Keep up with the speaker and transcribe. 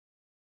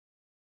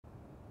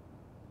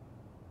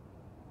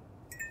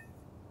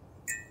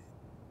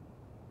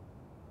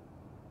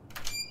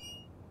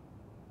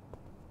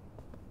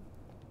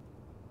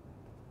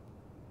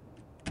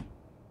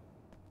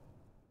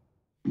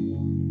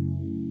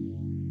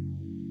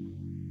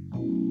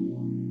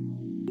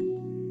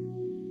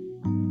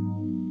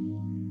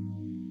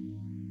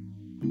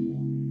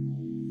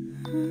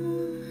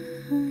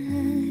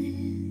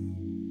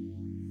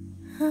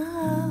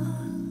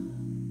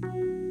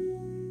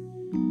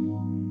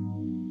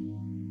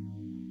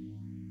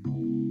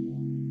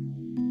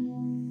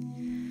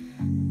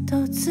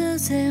突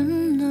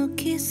然の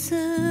キス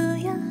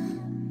や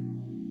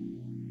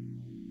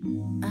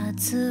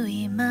熱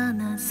い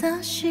眼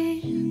差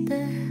し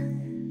で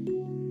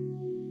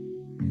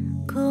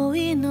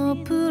恋の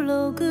プ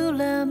ログ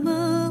ラム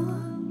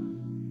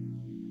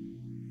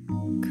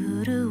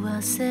狂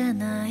わせ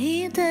な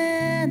いで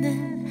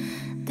ね。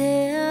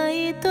出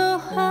会いと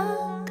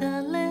別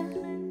れ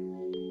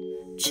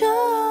上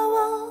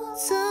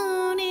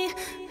手に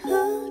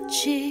打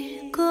ち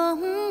込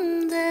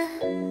んで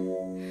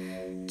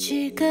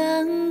時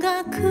間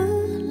が来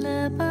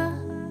れば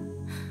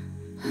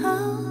変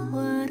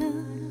わる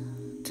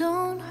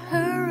Don't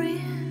hurry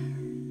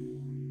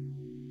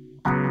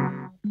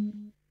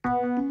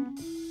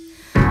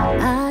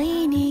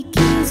愛に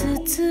傷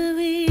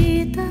つ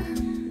いた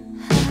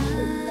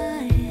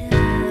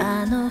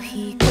あの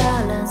日か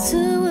らずっ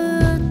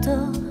と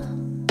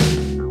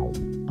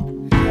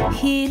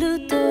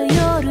昼と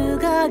夜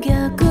が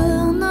逆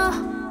の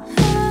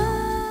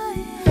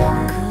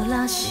暮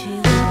らし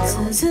を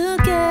続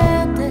け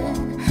て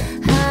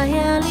流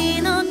行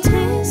りのデ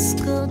ィス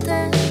コ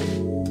で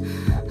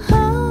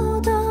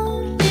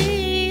踊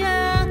り明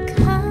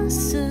か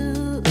す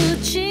う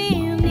ち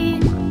に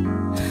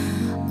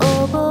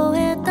覚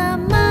えた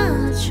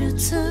魔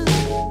術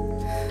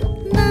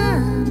な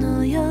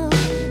のよ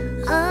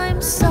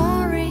I'm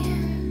sorry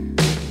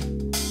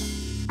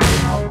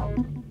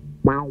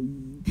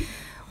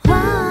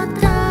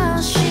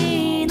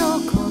私の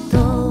こと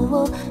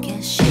を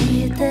決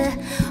して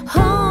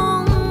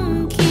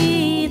本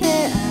気で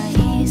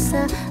愛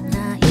さ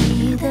ない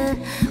で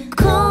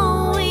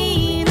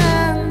恋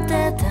なん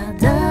てた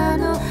だ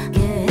のゲ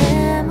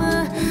ーム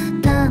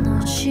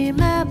楽しめ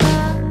ば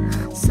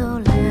そ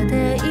れ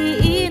で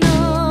いいの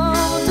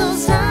閉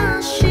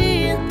ざし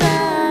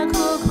た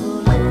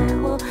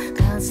心を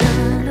飾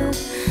る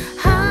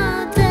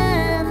派手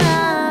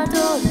なド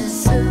レス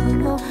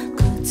も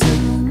靴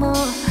も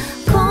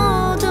孤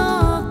独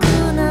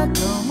な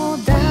友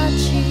達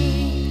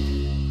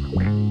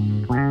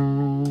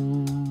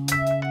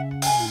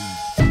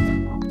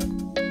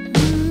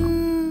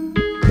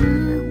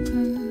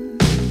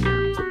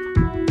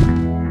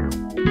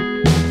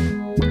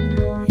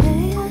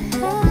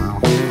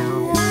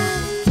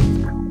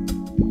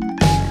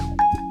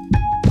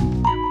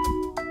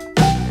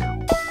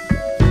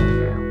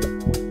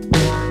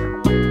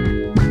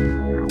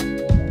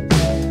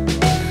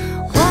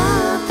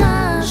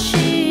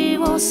私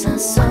を誘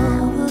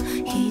う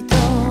人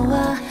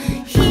は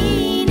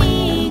皮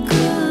肉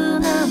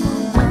なも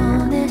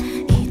のね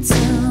いつ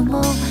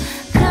も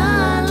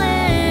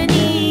彼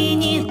に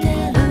似て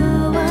る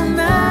わな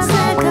ぜ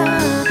か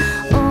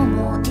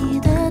思い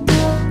出と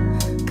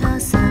重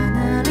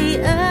なり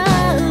合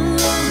う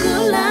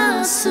グ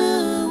ラス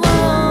を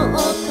落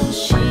と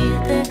し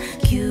て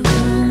急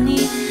に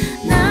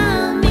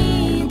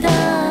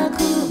涙ぐ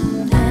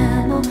んで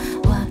も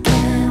訳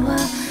は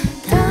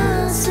尋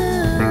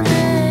ね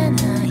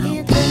ない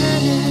でね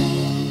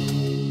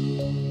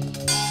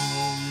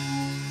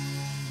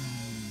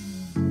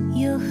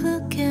夜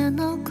更け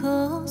の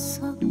高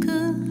速で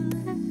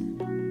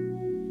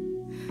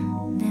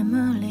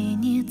眠り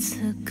に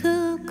つ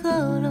く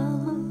頃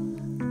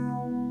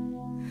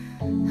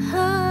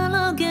ハ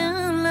ロゲ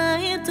ンラ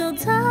イト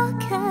だ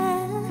け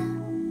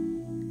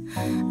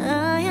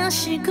怪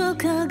しく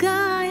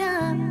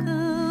輝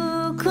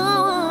く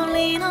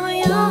氷の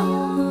よ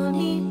う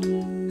に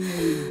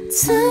冷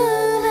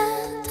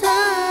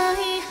たい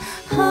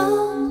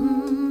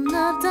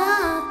女だ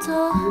と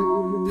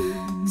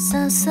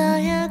ささ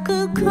や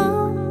く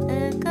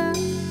声が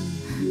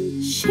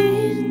し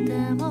て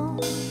も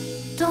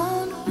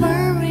Don't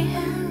worry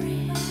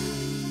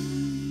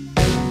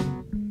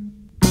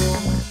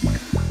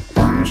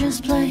I'm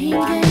just playing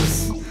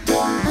games